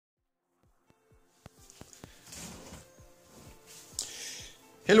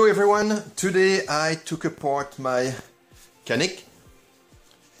Hello everyone, today I took apart my Canik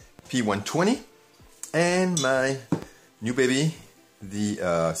P120 and my new baby, the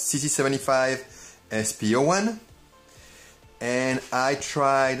CZ75 SP01, and I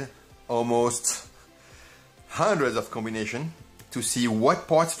tried almost hundreds of combinations to see what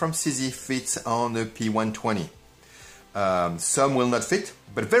parts from CZ fits on the P120. Some will not fit,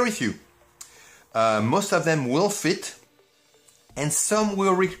 but very few. Most of them will fit, and some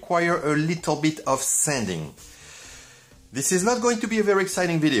will require a little bit of sanding. This is not going to be a very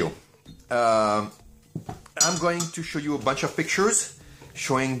exciting video. I'm going to show you a bunch of pictures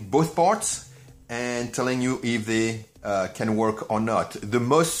showing both parts and telling you if they can work or not. The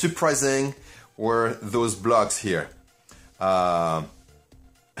most surprising were those blocks here. The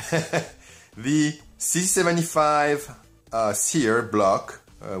CZ75 sear block,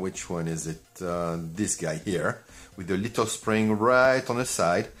 which one is it? This guy here, with the little spring right on the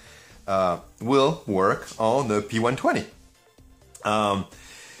side, will work on the P120.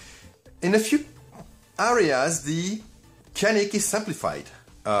 In a few areas, the Canik is simplified.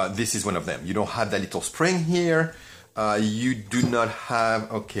 This is one of them. You don't have that little spring here. You do not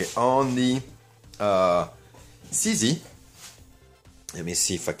have, okay, on the CZ, let me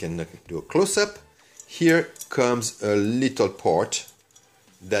see if I can do a close-up. Here comes a little part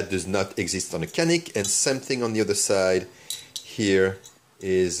that does not exist on a Canik, and same thing on the other side. Here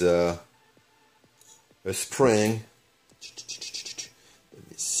is a spring.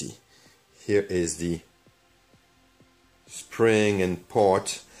 Let me see. Here is the spring and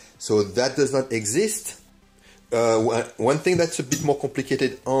part. So that does not exist. One thing that's a bit more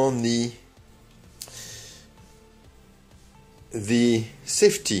complicated on the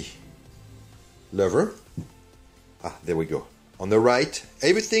safety lever. There we go. On the right,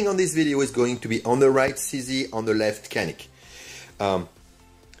 everything on this video is going to be on the right CZ, on the left Canik. On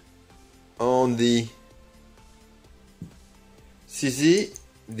the CZ,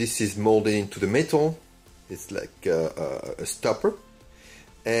 this is molded into the metal. It's like a stopper.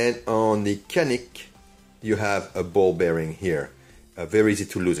 And on the Canik, you have a ball bearing here. Very easy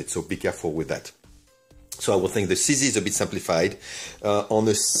to lose it, so be careful with that. So I will think the CZ is a bit simplified. On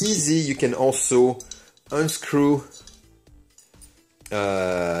the CZ, you can also unscrew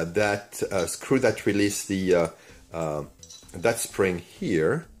that screw that release the that spring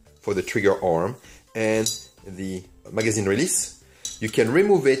here for the trigger arm and the magazine release. You can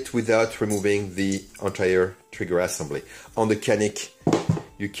remove it without removing the entire trigger assembly. On the Canik,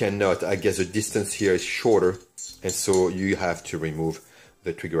 you cannot. I guess the distance here is shorter, and so you have to remove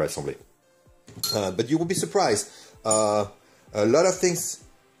the trigger assembly. But you will be surprised. A lot of things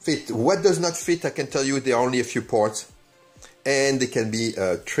fit. What does not fit, I can tell you, there are only a few parts, and they can be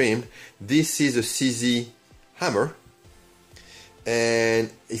trimmed. This is a CZ hammer,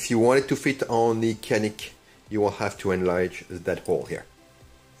 and if you want it to fit on the Canik, you will have to enlarge that hole here.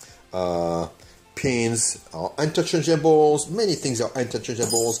 Pins are interchangeables, many things are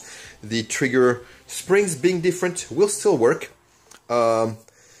interchangeables. The trigger springs being different will still work. I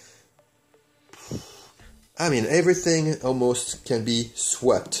mean, everything almost can be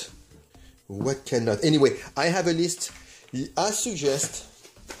swapped. What cannot? Anyway, I have a list. I suggest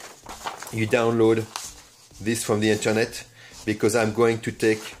you download this from the internet, because I'm going to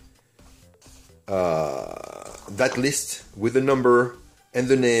take that list with the number and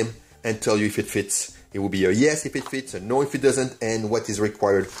the name and tell you if it fits. It will be a yes if it fits, a no if it doesn't, and what is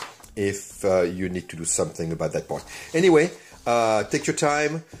required if you need to do something about that part. Anyway, take your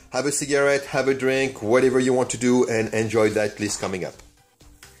time, have a cigarette, have a drink, whatever you want to do, and enjoy that list coming up.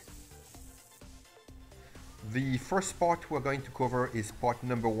 The first part we're going to cover is part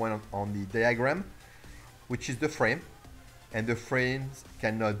number 1 on the diagram, which is the frame, and the frames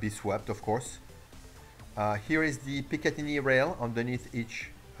cannot be swapped, of course. Here is the Picatinny rail underneath each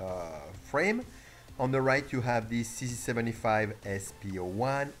frame. On the right you have the CZ75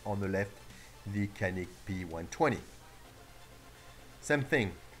 SP01, on the left the Canik P120. Same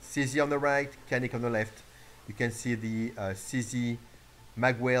thing, CZ on the right, Canik on the left. You can see the CZ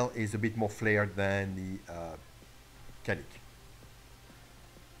magwell is a bit more flared than the Canik.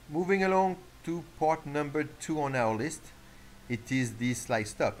 Moving along to part number 2 on our list, it is the slide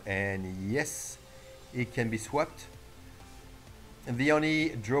stop, and yes, it can be swapped. And the only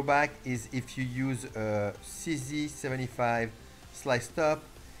drawback is if you use a CZ75 slide stop,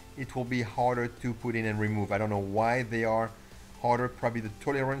 it will be harder to put in and remove. I don't know why they are harder, probably the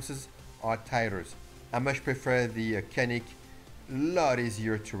tolerances are tighter. I much prefer the Canik, a lot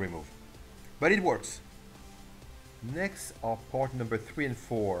easier to remove, but it works. Next are part number 3 and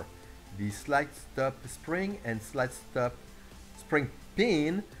 4, the slide stop spring and slide stop spring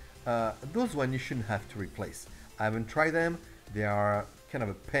pin, those one you shouldn't have to replace. I haven't tried them. They are kind of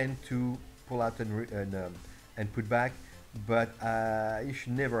a pain to pull out and put back, but you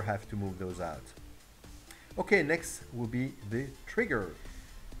should never have to move those out. Okay, next will be the trigger.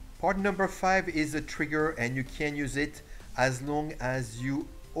 Part number 5 is a trigger, and you can use it as long as you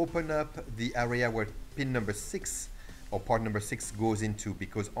open up the area where pin number 6 or part number 6 goes into,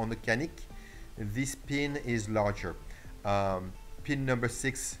 because on the Canik this pin is larger. Pin number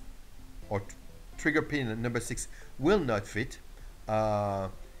 6 or trigger pin number 6 will not fit,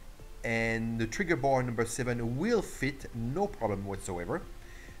 and the trigger bar number 7 will fit, no problem whatsoever.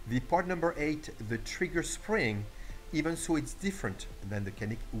 The part number 8, the trigger spring, even so it's different than the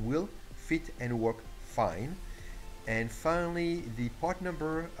Canik, will fit and work fine. And finally, the part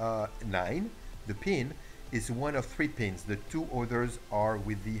number 9, the pin, is one of 3 pins. The 2 others are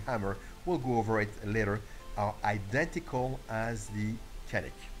with the hammer, we'll go over it later, are identical as the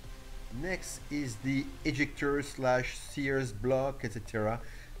Canik. Next is the ejector slash Sears block, etc.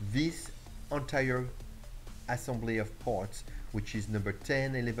 This entire assembly of parts, which is number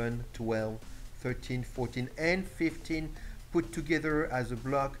 10, 11, 12, 13, 14, and 15, put together as a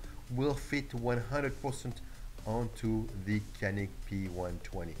block, will fit 100% onto the Canik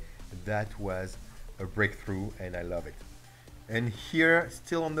P120. That was a breakthrough, and I love it. And here,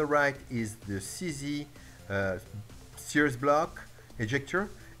 still on the right, is the CZ Sears block ejector,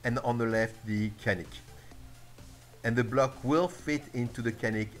 and on the left the Canik. And the block will fit into the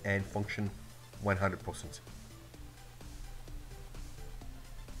Canik and function 100%.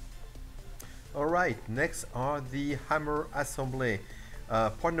 Alright, next are the hammer assembly.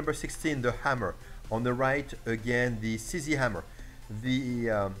 Part number 16, the hammer. On the right, again, the CZ hammer.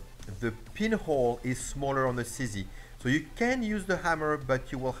 The pinhole is smaller on the CZ, so you can use the hammer,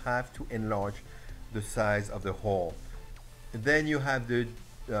 but you will have to enlarge the size of the hole. Then you have the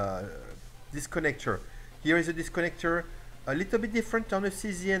disconnector. Here is a disconnector, a little bit different on the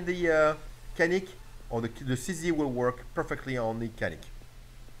CZ and the Canik, or the CZ will work perfectly on the Canik.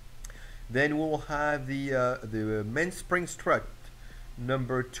 Then we will have the main spring strut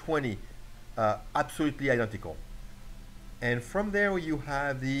number 20, absolutely identical. And from there you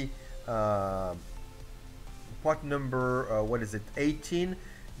have the part number 18,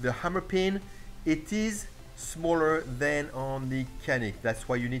 the hammer pin. It is smaller than on the Canik, that's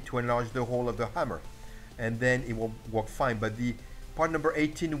why you need to enlarge the hole of the hammer, and then it will work fine. But the part number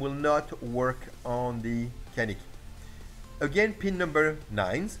 18 will not work on the Canik. Again, pin number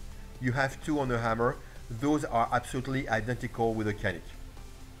 9s, you have 2 on the hammer. Those are absolutely identical with the Canik.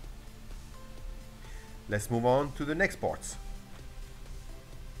 Let's move on to the next parts.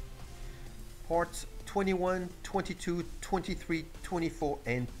 Parts 21, 22, 23, 24,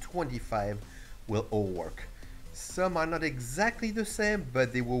 and 25 will all work. Some are not exactly the same,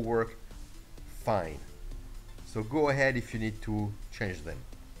 but they will work fine. So go ahead if you need to change them.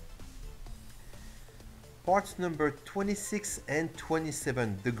 Parts number 26 and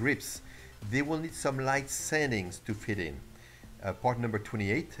 27, the grips, they will need some light sandings to fit in. Part number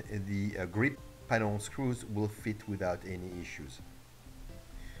 28, the grip panel screws will fit without any issues.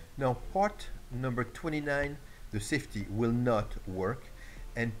 Now part number 29, the safety, will not work,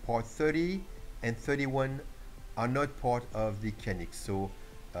 and part 30 and 31 are not part of the Canik, so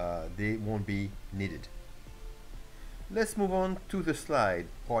they won't be needed. Let's move on to the slide.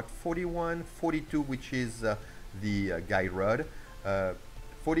 Part 41, 42, which is the guide rod,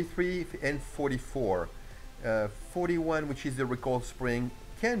 43 and 44. 41, which is the recoil spring,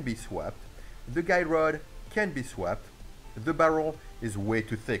 can be swapped. The guide rod can be swapped. The barrel is way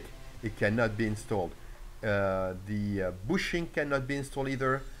too thick. It cannot be installed. The bushing cannot be installed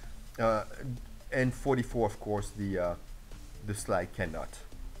either. And 44, of course, the slide cannot.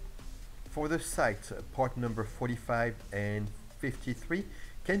 For the sights, part number 45 and 53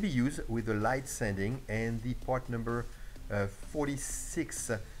 can be used with the light sanding, and the part number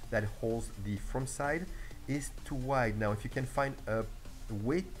 46 that holds the front side is too wide. Now, if you can find a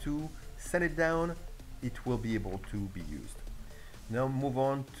way to sand it down, it will be able to be used. Now move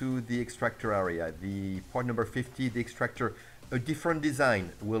on to the extractor area. The part number 50, the extractor, a different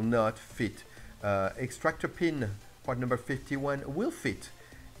design will not fit. Extractor pin, part number 51, will fit.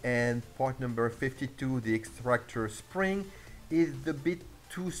 And part number 52, the extractor spring, is a bit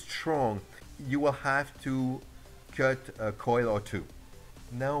too strong. You will have to cut a coil or two.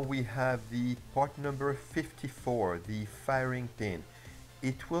 Now we have the part number 54, the firing pin.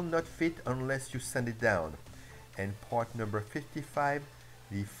 It will not fit unless you sand it down. And part number 55,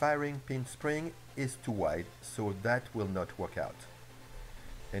 the firing pin spring, is too wide, so that will not work out.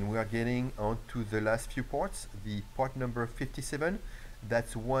 And we are getting on to the last few parts. The part number 57,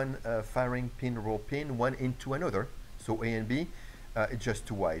 that's one firing pin, roll pin, one into another. So A and B, it's just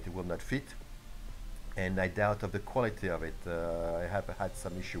too wide, it will not fit. And I doubt of the quality of it. I have had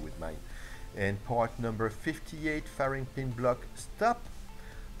some issue with mine. And part number 58, firing pin block stop.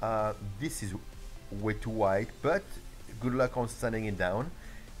 This is way too wide, but good luck on sanding it down.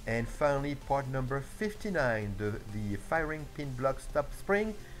 And finally, part number 59, the firing pin block stop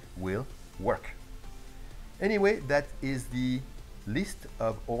spring will work. Anyway, that is the list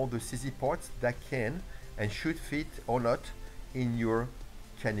of all the CZ parts that can and should fit or not in your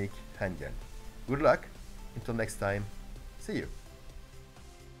Canik handgun. Good luck. Until next time, see you.